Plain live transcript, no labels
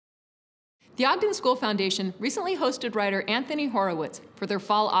The Ogden School Foundation recently hosted writer Anthony Horowitz for their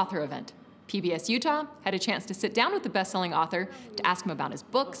fall author event. PBS Utah had a chance to sit down with the best-selling author to ask him about his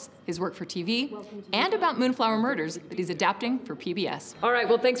books, his work for TV, and about Moonflower Murders that he's adapting for PBS. All right,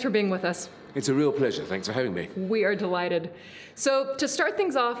 well, thanks for being with us. It's a real pleasure. Thanks for having me. We are delighted. So to start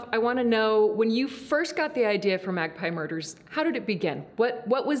things off, I want to know, when you first got the idea for Magpie Murders, how did it begin?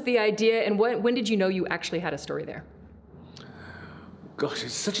 What was the idea, and when did you know you actually had a story there? Gosh,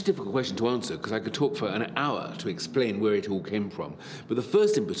 it's such a difficult question to answer because I could talk for an hour to explain where it all came from. But the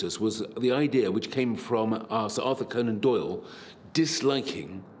first impetus was the idea which came from Sir Arthur Conan Doyle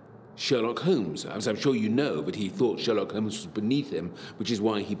disliking Sherlock Holmes. As I'm sure you know, but he thought Sherlock Holmes was beneath him, which is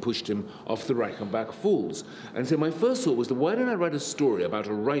why he pushed him off the Reichenbach Falls. And so my first thought was, why don't I write a story about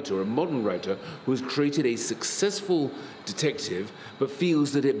a writer, a modern writer, who has created a successful detective, but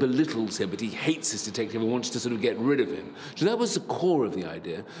feels that it belittles him, but he hates this detective and wants to sort of get rid of him. So that was the core of the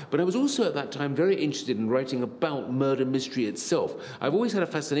idea. But I was also at that time very interested in writing about murder mystery itself. I've always had a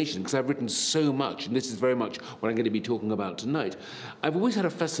fascination, because I've written so much, and this is very much what I'm going to be talking about tonight. I've always had a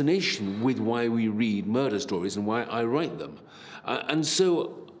fascination with why we read murder stories and why I write them. And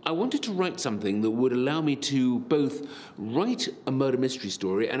so I wanted to write something that would allow me to both write a murder mystery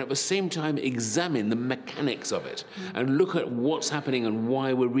story and at the same time examine the mechanics of it and look at what's happening and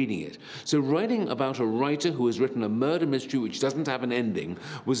why we're reading it. So writing about a writer who has written a murder mystery which doesn't have an ending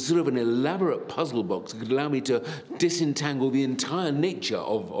was sort of an elaborate puzzle box that could allow me to disentangle the entire nature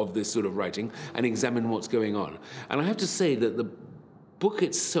of this sort of writing and examine what's going on. And I have to say that the book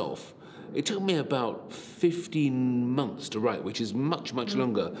itself, it took me about 15 months to write, which is much, much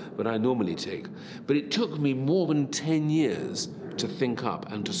longer than I normally take. But it took me more than 10 years to think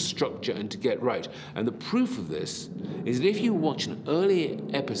up and to structure and to get right. And the proof of this is that if you watch an early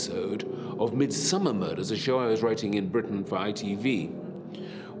episode of Midsomer Murders, a show I was writing in Britain for ITV,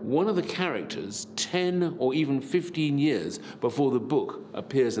 one of the characters, 10 or even 15 years before the book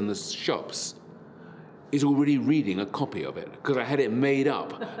appears in the shops, is already reading a copy of it, because I had it made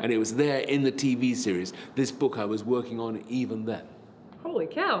up, and it was there in the TV series, this book I was working on even then. Holy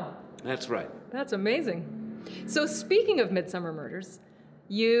cow. That's right. That's amazing. So speaking of Midsomer Murders,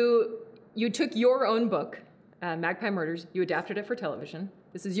 you took your own book, Magpie Murders, you adapted it for television.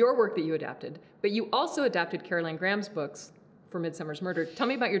 This is your work that you adapted, but you also adapted Caroline Graham's books for Midsommer's Murder. Tell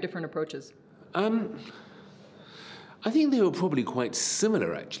me about your different approaches. I think they were probably quite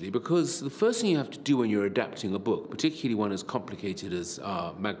similar, actually, because the first thing you have to do when you're adapting a book, particularly one as complicated as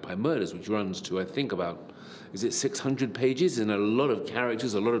Magpie Murders, which runs to, I think, about, is it 600 pages, and a lot of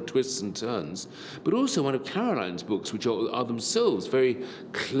characters, a lot of twists and turns, but also one of Caroline's books, which are themselves very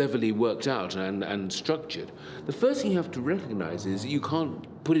cleverly worked out and structured. The first thing you have to recognize is that you can't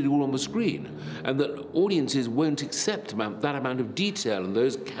put it all on the screen, and that audiences won't accept that amount of detail and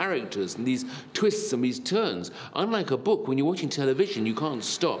those characters and these twists and these turns. Unlike a book, when you're watching television, you can't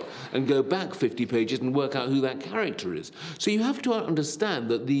stop and go back 50 pages and work out who that character is. So you have to understand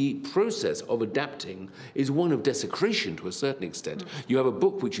that the process of adapting is one of desecration to a certain extent. You have a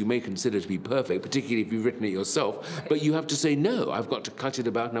book which you may consider to be perfect, particularly if you've written it yourself, but you have to say, no, I've got to cut it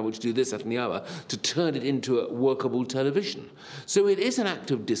about, and I want to do this, that, and the other, to turn it into a workable television. So it is an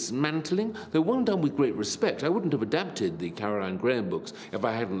act of dismantling, though one done with great respect. I wouldn't have adapted the Caroline Graham books if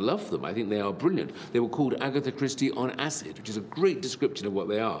I hadn't loved them. I think they are brilliant. They were called Agatha Christie on Acid, which is a great description of what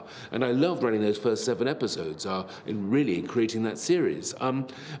they are. And I loved writing those first 7 episodes in really creating that series.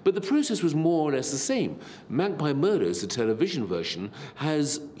 But the process was more or less the same. Magpie Murders, the television version,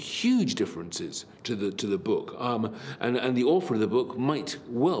 has huge differences to the book. And the author of the book might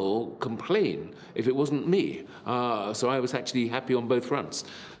well complain if it wasn't me. So I was actually happy on both fronts.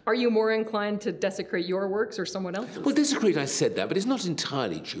 Are you more inclined to desecrate your works or someone else's? Well, desecrate, I said that, but it's not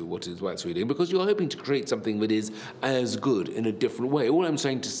entirely true what it's reading, because you're hoping to create something that is as good in a different way. All I'm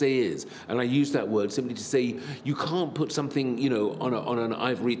saying to say is, and I use that word simply to say, you can't put something, you know, on an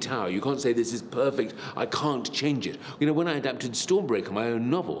ivory tower. You can't say this is perfect, I can't change it. You know, when I adapted Stormbreaker, my own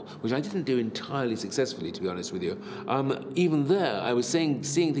novel, which I didn't do entirely successfully, to be honest with you, even there I was seeing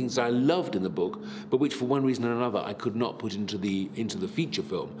things I loved in the book, but which for one reason or another I could not put into the feature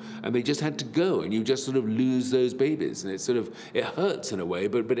film. And they just had to go, and you just sort of lose those babies, and it hurts in a way,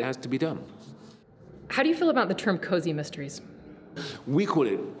 but it has to be done. How do you feel about the term cozy mysteries? We call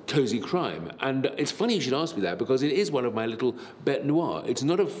it cozy crime, and it's funny you should ask me that, because it is one of my little bête noire. It's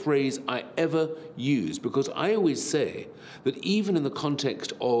not a phrase I ever use, because I always say that even in the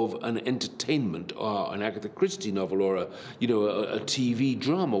context of an entertainment or an Agatha Christie novel or a TV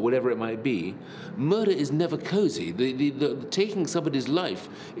drama, whatever it might be, murder is never cozy. The taking somebody's life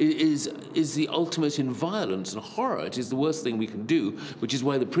is the ultimate in violence and horror. It is the worst thing we can do, which is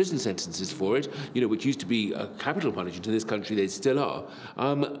why the prison sentences for it, which used to be a capital punishment in this country, they still are,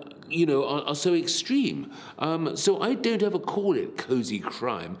 are so extreme. So I don't ever call it cozy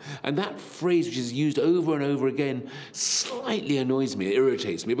crime. And that phrase, which is used over and over again, slightly annoys me,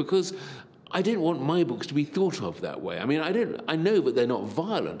 irritates me, because I don't want my books to be thought of that way. I mean, I know that they're not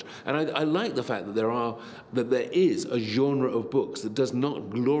violent, and I like the fact that there is a genre of books that does not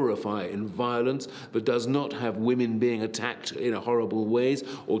glorify in violence, but does not have women being attacked in horrible ways,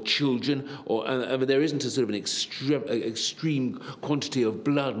 or children, or there isn't a sort of an extreme quantity of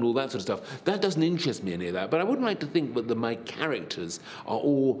blood and all that sort of stuff. That doesn't interest me, any of that. But I wouldn't like to think that my characters are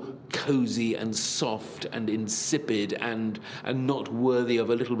all cozy and soft and insipid and not worthy of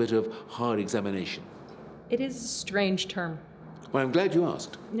a little bit of hard examination. It is a strange term. Well, I'm glad you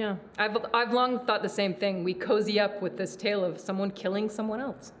asked. Yeah, I've long thought the same thing. We cozy up with this tale of someone killing someone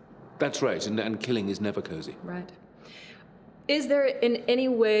else. That's right, and killing is never cozy. Right. Is there in any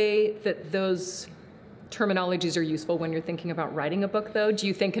way that those terminologies are useful when you're thinking about writing a book, though? Do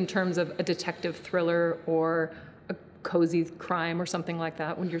you think in terms of a detective thriller or a cozy crime or something like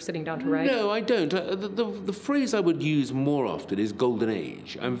that when you're sitting down to write? No, I don't. The phrase I would use more often is golden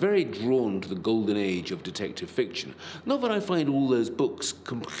age. I'm very drawn to the golden age of detective fiction. Not that I find all those books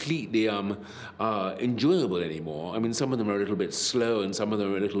completely enjoyable anymore. I mean, some of them are a little bit slow and some of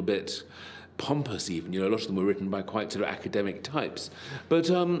them are a little bit pompous even. A lot of them were written by quite sort of academic types. But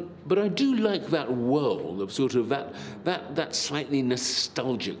I do like that world of sort of that slightly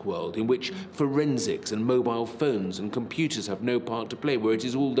nostalgic world in which forensics and mobile phones and computers have no part to play, where it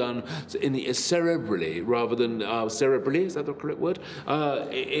is all done cerebrally rather than cerebrally, is that the correct word?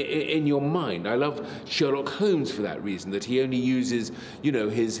 In your mind. I love Sherlock Holmes for that reason, that he only uses,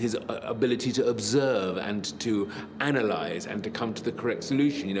 his ability to observe and to analyze and to come to the correct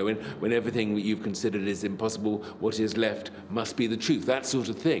solution. When everything that you've considered is impossible, what is left must be the truth, that sort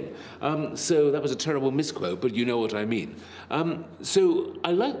of thing. So that was a terrible misquote, but you know what I mean. So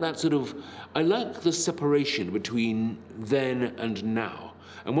I like that I like the separation between then and now.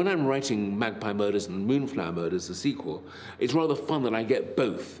 And when I'm writing Magpie Murders and Moonflower Murders, the sequel, it's rather fun that I get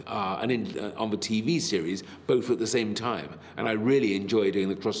both, on the TV series, both at the same time. And I really enjoy doing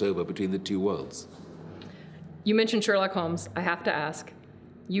the crossover between the two worlds. You mentioned Sherlock Holmes. I have to ask.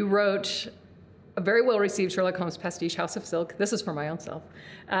 You wrote a very well-received Sherlock Holmes pastiche, House of Silk. This is for my own self.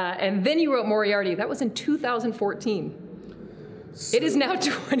 And then you wrote Moriarty. That was in 2014. It is now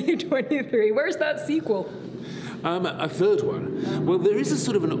 2023. Where's that sequel? A third one. Well, there is a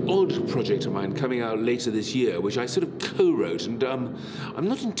sort of an odd project of mine coming out later this year, which I sort of co-wrote, and I'm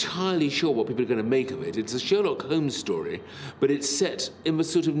not entirely sure what people are going to make of it. It's a Sherlock Holmes story, but it's set in the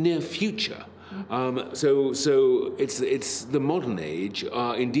sort of near future. So it's the modern age.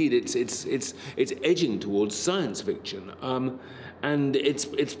 Indeed, it's edging towards science fiction. And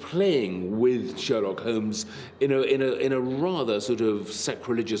it's playing with Sherlock Holmes in a rather sort of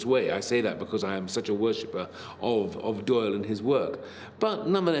sacrilegious way. I say that because I am such a worshipper of Doyle and his work. But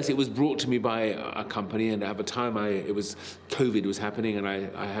nonetheless, it was brought to me by a company, and at the time COVID was happening, and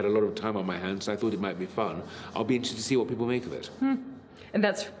I had a lot of time on my hands, so I thought it might be fun. I'll be interested to see what people make of it. And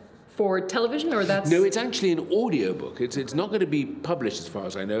that's for television, or that's... No, it's actually an audiobook. It's not going to be published, as far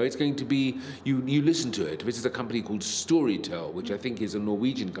as I know. It's going to be, you listen to it. This is a company called Storytel, which I think is a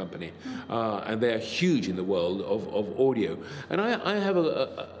Norwegian company, and they're huge in the world of audio. And I have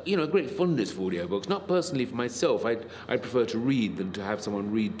a great fondness for audiobooks, not personally for myself. I prefer to read than to have someone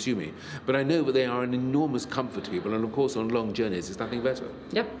read to me. But I know that they are an enormous comfort to people, and of course on long journeys, there's nothing better.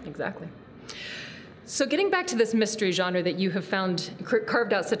 Yep, exactly. So getting back to this mystery genre that you have found,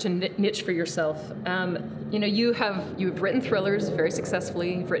 carved out such a niche for yourself, you've written thrillers very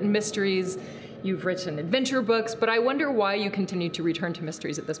successfully, you've written mysteries, you've written adventure books, but I wonder why you continue to return to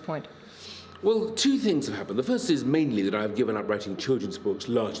mysteries at this point. Well, two things have happened. The first is mainly that I've given up writing children's books,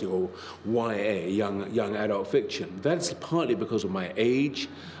 largely, or YA, young adult fiction. That's partly because of my age,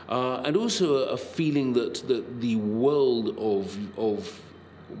 and also a feeling that the world of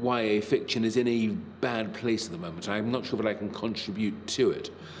YA fiction is in a bad place at the moment. I'm not sure that I can contribute to it.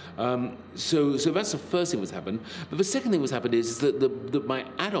 So that's the first thing that's happened. But the second thing that's happened is that my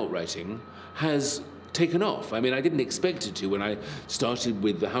adult writing has taken off. I mean, I didn't expect it to when I started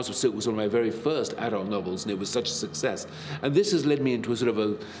with The House of Silk, was one of my very first adult novels, and it was such a success. And this has led me into a sort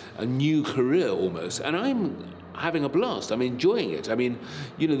of a new career almost. And having a blast. I'm enjoying it. I mean,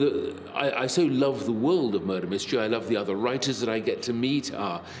 you know, I so love the world of murder mystery. I love the other writers that I get to meet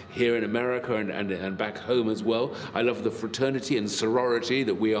here in America and back home as well. I love the fraternity and sorority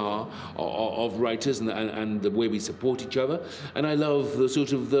that we are of writers and the way we support each other. And I love the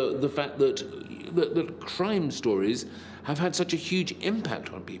sort of the fact that crime stories have had such a huge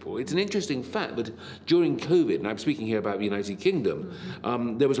impact on people. It's an interesting fact that during COVID, and I'm speaking here about the United Kingdom,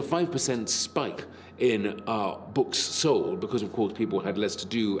 there was a 5% spike in books sold because, of course, people had less to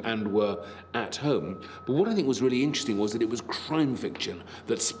do and were at home. But what I think was really interesting was that it was crime fiction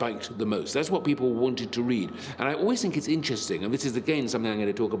that spiked the most. That's what people wanted to read. And I always think it's interesting, and this is again something I'm going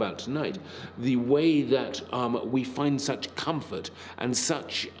to talk about tonight, the way that we find such comfort and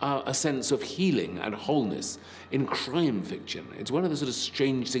such a sense of healing and wholeness in crime fiction. It's one of the sort of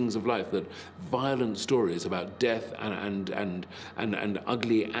strange things of life that violent stories about death and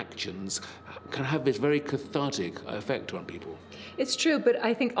ugly actions can have this very cathartic effect on people. It's true, but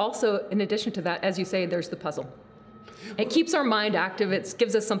I think also, in addition to that, as you say, there's the puzzle. It keeps our mind active. It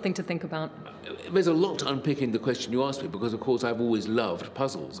gives us something to think about. There's a lot to unpick in the question you asked me because, of course, I've always loved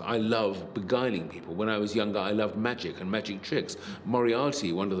puzzles. I love beguiling people. When I was younger, I loved magic and magic tricks.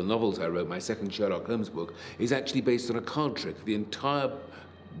 Moriarty, one of the novels I wrote, my second Sherlock Holmes book, is actually based on a card trick. The entire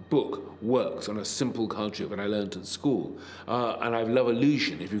book works on a simple card trick that I learned at school. And I love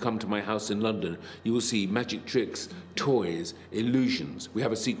illusion. If you come to my house in London, you will see magic tricks, toys, illusions. We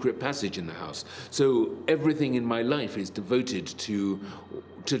have a secret passage in the house. So everything in my life is devoted to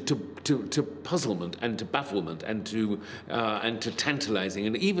puzzlement and to bafflement and to tantalizing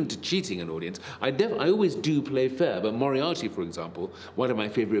and even to cheating an audience. I always do play fair, but Moriarty, for example, one of my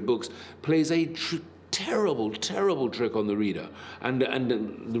favorite books, plays a terrible trick on the reader. And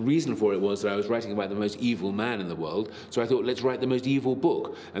the reason for it was that I was writing about the most evil man in the world, so I thought, let's write the most evil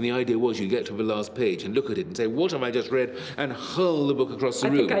book. And the idea was you get to the last page and look at it and say, what have I just read? And hurl the book across the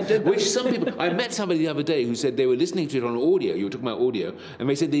room. I think I did that. Which some people... I met somebody the other day who said they were listening to it on audio. You were talking about audio. And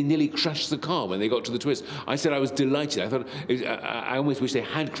they said they nearly crashed the car when they got to the twist. I said I was delighted. I thought... I almost wish they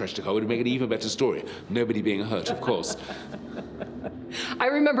had crashed the car. It would make it an even better story. Nobody being hurt, of course. I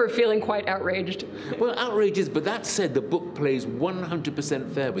remember feeling quite outraged. Well, outrageous, but that said, the book plays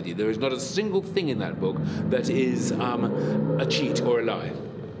 100% fair with you. There is not a single thing in that book that is a cheat or a lie.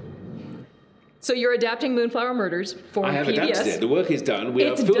 So you're adapting Moonflower Murders for PBS. I have adapted it. The work is done. We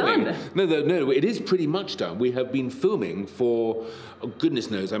are filming. Done. No, it is pretty much done. We have been filming for, oh, goodness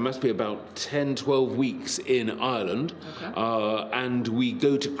knows, I must be about 10, 12 weeks in Ireland. Okay. And we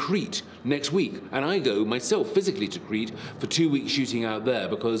go to Crete next week. And I go myself physically to Crete for 2 weeks shooting out there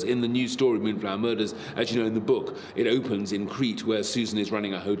because in the new story, Moonflower Murders, as you know in the book, it opens in Crete where Susan is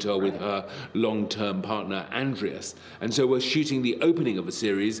running a hotel with her long-term partner, Andreas. And so we're shooting the opening of the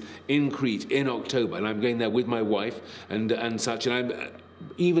series in Crete in October, and I'm going there with my wife and such, and I'm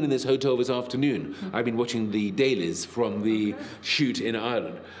even in this hotel this afternoon. I've been watching the dailies from the shoot in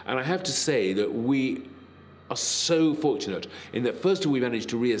Ireland, and I have to say that we are so fortunate in that first of all we managed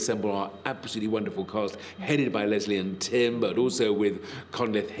to reassemble our absolutely wonderful cast headed by Leslie and Tim, but also with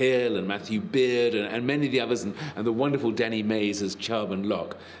Conleth Hill and Matthew Beard and many of the others and the wonderful Danny Mays as Chubb and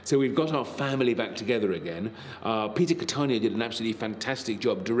Locke. So we've got our family back together again. Peter Catania did an absolutely fantastic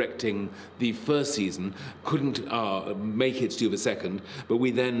job directing the first season, couldn't make it to do the second, but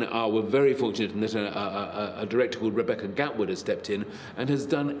we then were very fortunate in that a director called Rebecca Gatwood has stepped in and has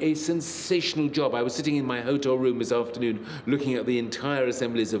done a sensational job. I was sitting in my hotel room this afternoon looking at the entire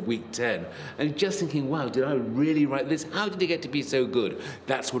assemblies of week 10 and just thinking, wow, did I really write this? How did it get to be so good?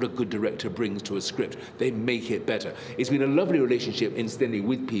 That's what a good director brings to a script. They make it better. It's been a lovely relationship, incidentally,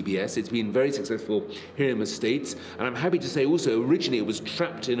 with PBS. It's been very successful here in the States, and I'm happy to say also originally it was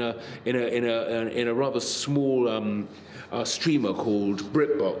trapped in a rather small streamer called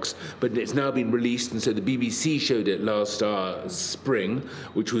BritBox, but it's now been released, and so the BBC showed it last spring,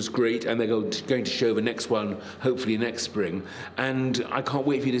 which was great, and they're going to show the next one hopefully next spring, and I can't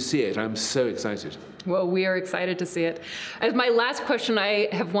wait for you to see it. I'm so excited. Well, we are excited to see it. As my last question,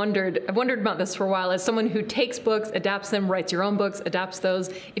 I've wondered about this for a while. As someone who takes books, adapts them, writes your own books, adapts those,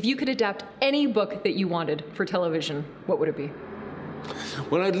 if you could adapt any book that you wanted for television, what would it be?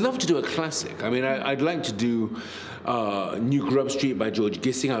 Well, I'd love to do a classic. I mean, I'd like to do New Grub Street by George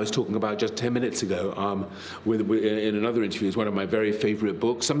Gissing. I was talking about just 10 minutes ago in another interview. It's one of my very favourite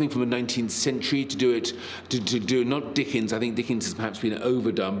books. Something from the 19th century to do not Dickens. I think Dickens has perhaps been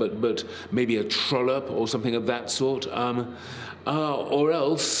overdone, but maybe a Trollope or something of that sort. Or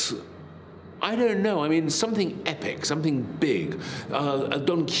else I don't know. I mean, something epic, something big, a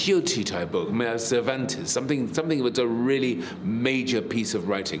Don Quixote type book, Cervantes, something that's a really major piece of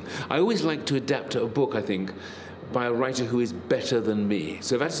writing. I always like to adapt a book, I think, by a writer who is better than me.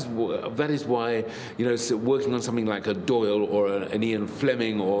 So that is why, you know, so working on something like a Doyle or an Ian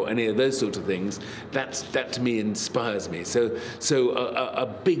Fleming or any of those sorts of things, that to me inspires me. So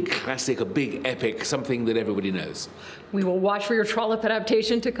a big classic, a big epic, something that everybody knows. We will watch for your Trollope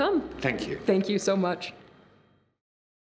adaptation to come. Thank you. Thank you so much.